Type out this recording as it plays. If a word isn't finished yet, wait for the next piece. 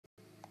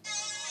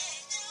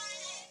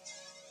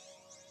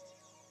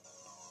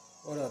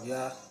What up,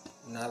 y'all?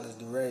 Knowledge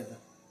the Raven,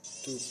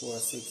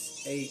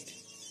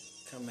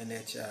 2468, coming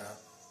at y'all.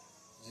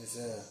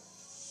 Just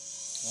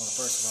want to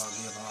first of all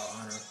give all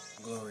honor,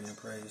 glory, and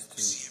praise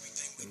to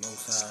the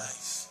Most High,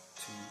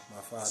 to my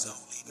Father,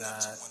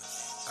 God,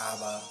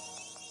 Abba.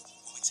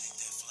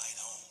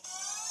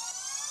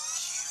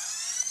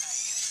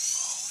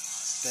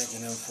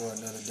 Thanking Him for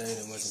another day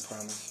that wasn't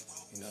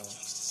promised.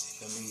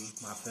 For me,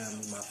 my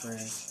family, my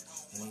friends,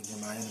 and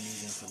even my enemies,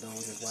 and for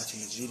those that's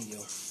watching this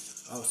video.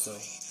 Also,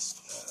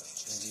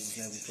 in Jesus'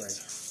 name we pray.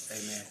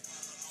 Amen.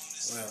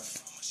 Well,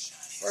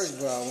 first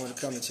of all, I want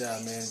to come at y'all,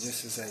 man,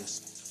 just to say,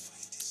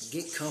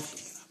 get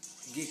comfortable.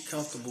 Get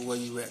comfortable where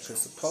you at, because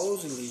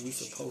supposedly we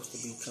supposed to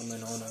be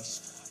coming on a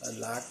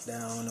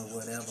lockdown or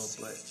whatever,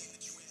 but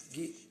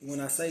when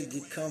I say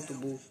get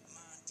comfortable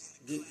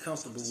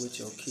with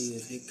your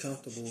kids, get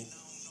comfortable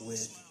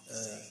with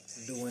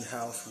doing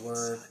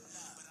housework,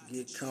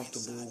 get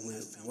comfortable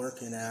with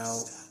working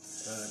out,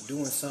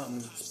 doing something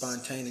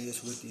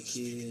spontaneous with your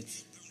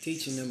kids,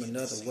 teaching them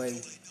another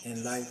way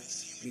in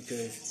life,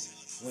 because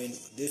when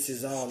this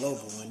is all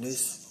over, when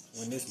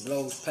this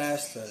blows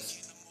past us,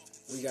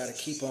 we got to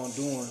keep on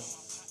doing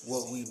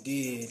what we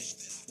did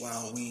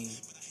while we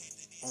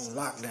on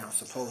lockdown,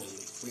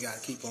 supposedly. We got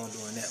to keep on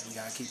doing that. We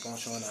got to keep on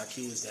showing our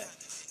kids that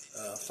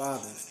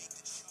fathers,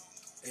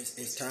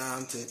 it's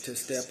time to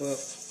step up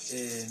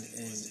and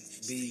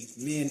be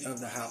men of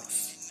the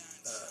house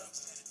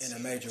in a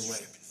major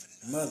way.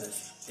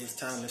 Mothers, it's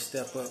time to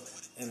step up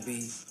and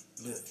be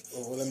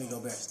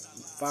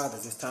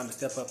fathers, it's time to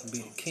step up and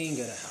be the king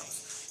of the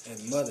house.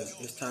 And mothers,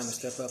 it's time to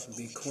step up and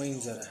be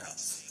queens of the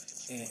house.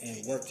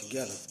 And work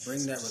together.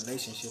 Bring that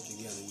relationship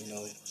together,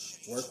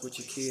 Work with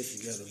your kids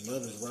together.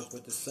 Mothers work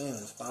with the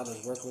sons.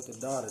 Fathers work with the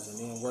daughters. And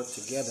then work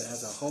together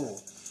as a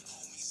whole.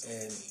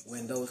 And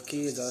when those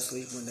kids are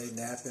asleep, when they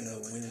napping, or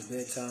when it's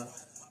bedtime,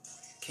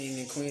 king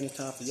and queen, it's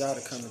time for y'all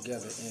to come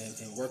together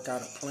and work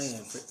out a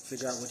plan.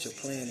 Figure out what your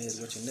plan is,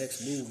 what your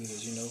next move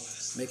is,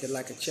 Make it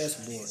like a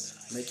chessboard.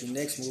 Make your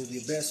next move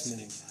your best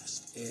move.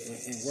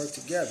 And work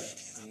together.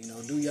 And,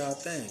 do y'all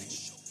thing.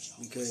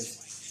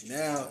 Because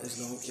now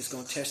it's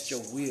gonna test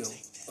your will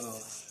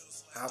of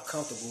how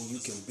comfortable you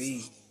can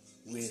be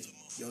with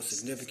your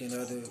significant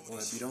other, or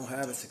if you don't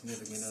have a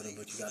significant other,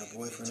 but you got a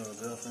boyfriend or a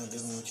girlfriend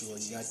living with you, or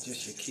you got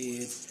just your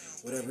kids,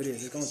 whatever it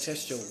is, it's gonna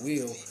test your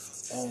will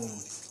on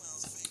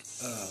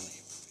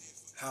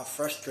how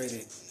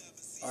frustrated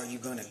are you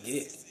gonna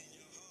get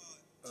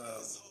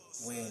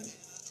when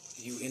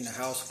you in the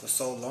house for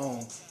so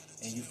long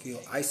and you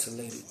feel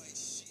isolated.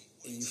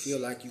 And you feel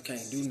like you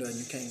can't do nothing,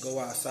 you can't go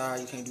outside,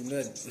 you can't do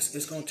nothing.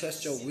 It's going to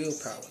test your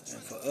willpower. And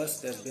for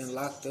us that's been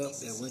locked up,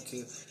 that went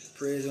to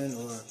prison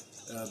or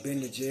been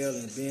to jail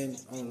and been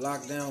on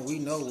lockdown, we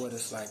know what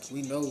it's like.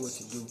 We know what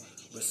to do.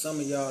 But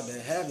some of y'all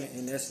that haven't,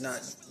 and that's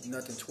not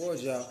nothing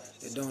towards y'all,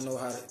 that don't know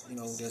how to,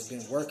 that's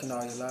been working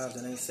all your lives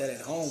and ain't sat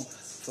at home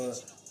for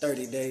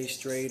 30 days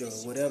straight or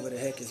whatever the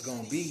heck it's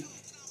going to be,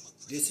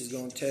 this is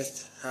going to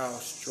test how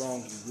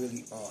strong you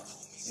really are.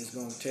 It's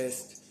going to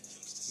test,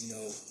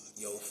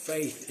 your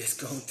faith is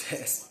gonna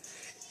test.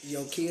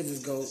 Your kids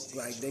is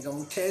they're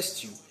gonna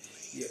test you.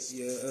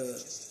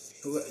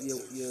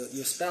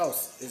 Your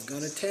spouse is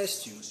gonna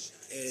test you,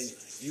 and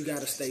you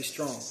gotta stay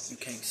strong. You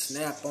can't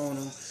snap on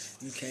them.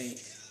 You can't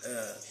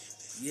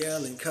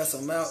yell and cuss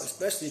them out,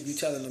 especially if you're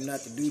telling them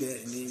not to do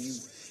that, and then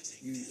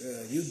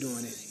you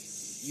doing it.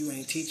 You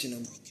ain't teaching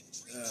them.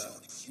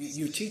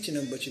 You're teaching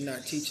them, but you're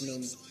not teaching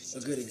them a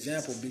good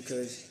example,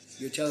 because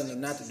you're telling them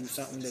not to do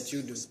something that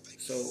you do.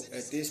 So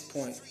at this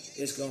point,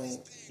 it's going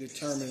to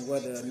determine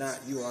whether or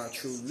not you are a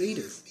true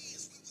leader.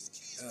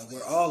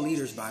 We're all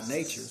leaders by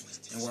nature,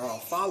 and we're all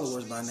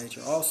followers by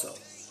nature also.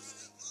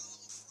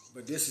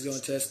 But this is going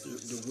to test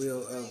the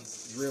will of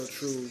real,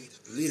 true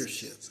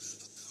leadership.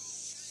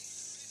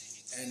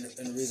 And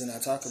the reason I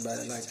talk about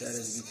it like that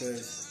is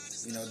because,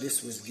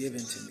 this was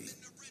given to me.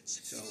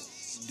 So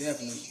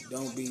definitely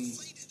don't be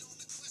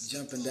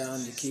jumping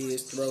down the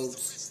kids'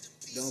 throats.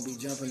 Don't be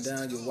jumping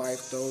down your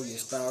wife's throat, your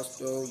spouse's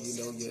throat,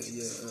 your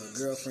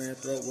girlfriend's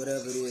throat,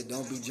 whatever it is.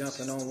 Don't be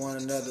jumping on one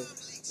another.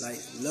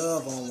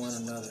 Love on one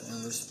another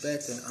and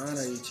respect and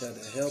honor each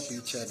other. Help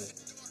each other.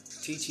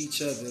 Teach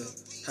each other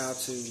how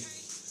to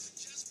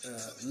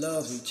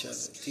love each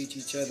other. Teach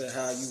each other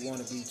how you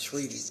want to be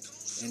treated.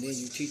 And then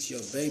you teach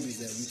your babies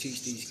that. You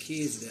teach these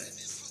kids that.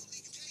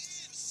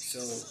 So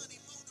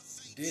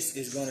this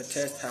is going to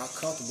test how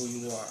comfortable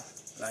you are.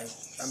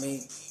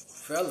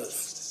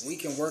 Fellas, we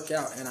can work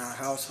out in our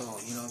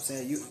household, you know what I'm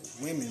saying?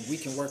 Women, we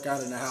can work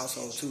out in the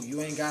household too.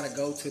 You ain't got to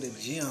go to the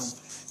gym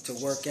to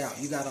work out.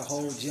 You got a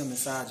whole gym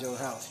inside your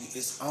house.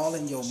 It's all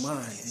in your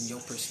mind and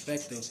your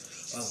perspective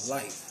of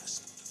life.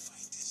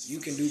 You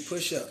can do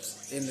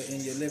push-ups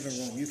in your living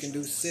room. You can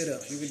do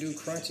sit-ups. You can do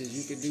crunches.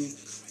 You can do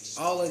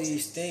all of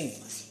these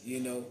things,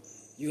 You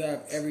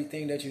have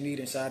everything that you need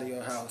inside of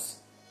your house.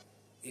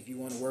 If you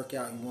want to work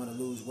out, you want to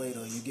lose weight,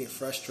 or you get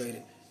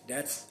frustrated,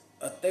 that's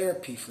a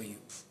therapy for you.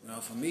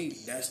 For me,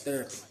 that's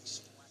therapy.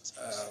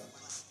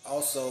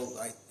 Also,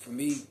 for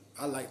me,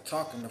 I like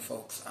talking to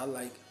folks. I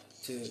like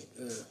to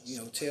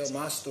tell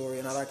my story,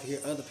 and I like to hear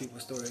other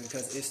people's stories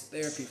because it's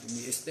therapy for me.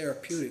 It's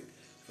therapeutic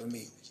for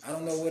me. I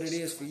don't know what it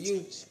is for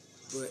you,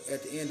 but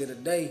at the end of the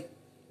day,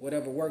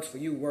 whatever works for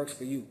you works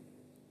for you.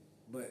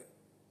 But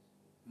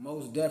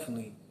most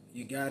definitely,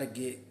 you gotta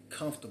get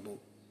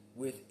comfortable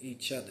with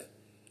each other.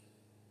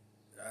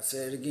 I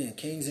said it again,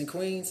 kings and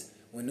queens,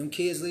 when them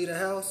kids leave the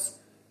house,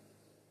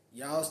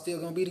 y'all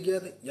still gonna be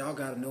together. Y'all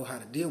gotta know how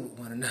to deal with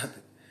one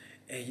another.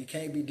 And you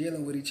can't be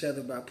dealing with each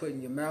other by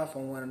putting your mouth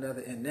on one another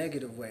in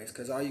negative ways,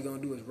 because all you're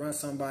going to do is run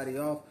somebody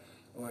off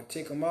or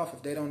tick them off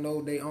if they don't know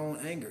their own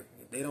anger.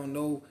 If they don't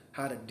know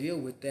how to deal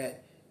with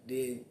that,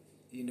 then,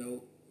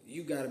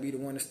 you got to be the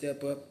one to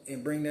step up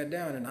and bring that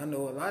down. And I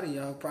know a lot of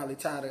y'all probably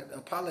tired of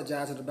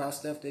apologizing about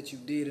stuff that you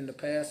did in the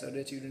past or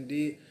that you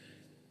did.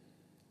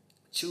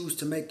 Choose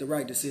to make the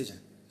right decision.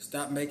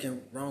 Stop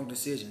making wrong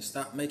decisions.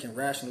 Stop making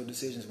rational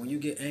decisions. When you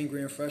get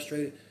angry and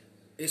frustrated,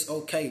 it's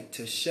okay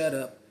to shut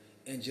up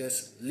and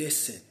just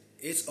listen.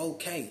 It's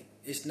okay.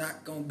 It's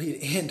not going to be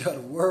the end of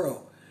the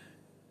world.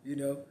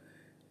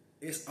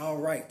 It's all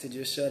right to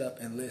just shut up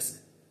and listen.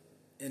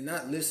 And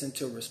not listen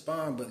to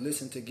respond, but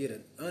listen to get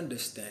an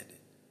understanding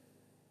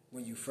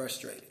when you're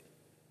frustrated.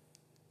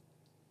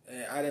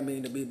 And I didn't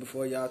mean to be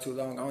before y'all too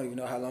long. I don't even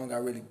know how long I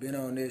really been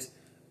on this.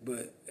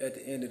 But at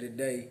the end of the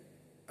day,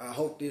 I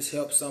hope this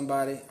helps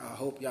somebody. I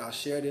hope y'all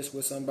share this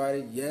with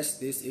somebody. Yes,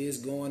 this is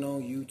going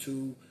on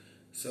YouTube.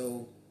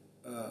 So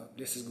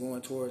this is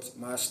going towards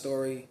my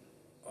story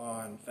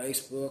on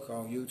Facebook,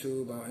 on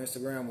YouTube, on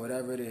Instagram,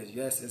 whatever it is.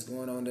 Yes, it's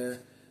going on there.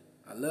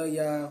 I love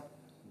y'all.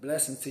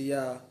 Blessings to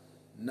y'all.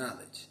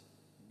 Knowledge.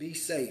 Be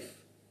safe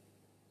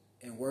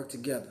and work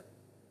together.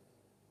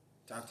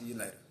 Talk to you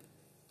later.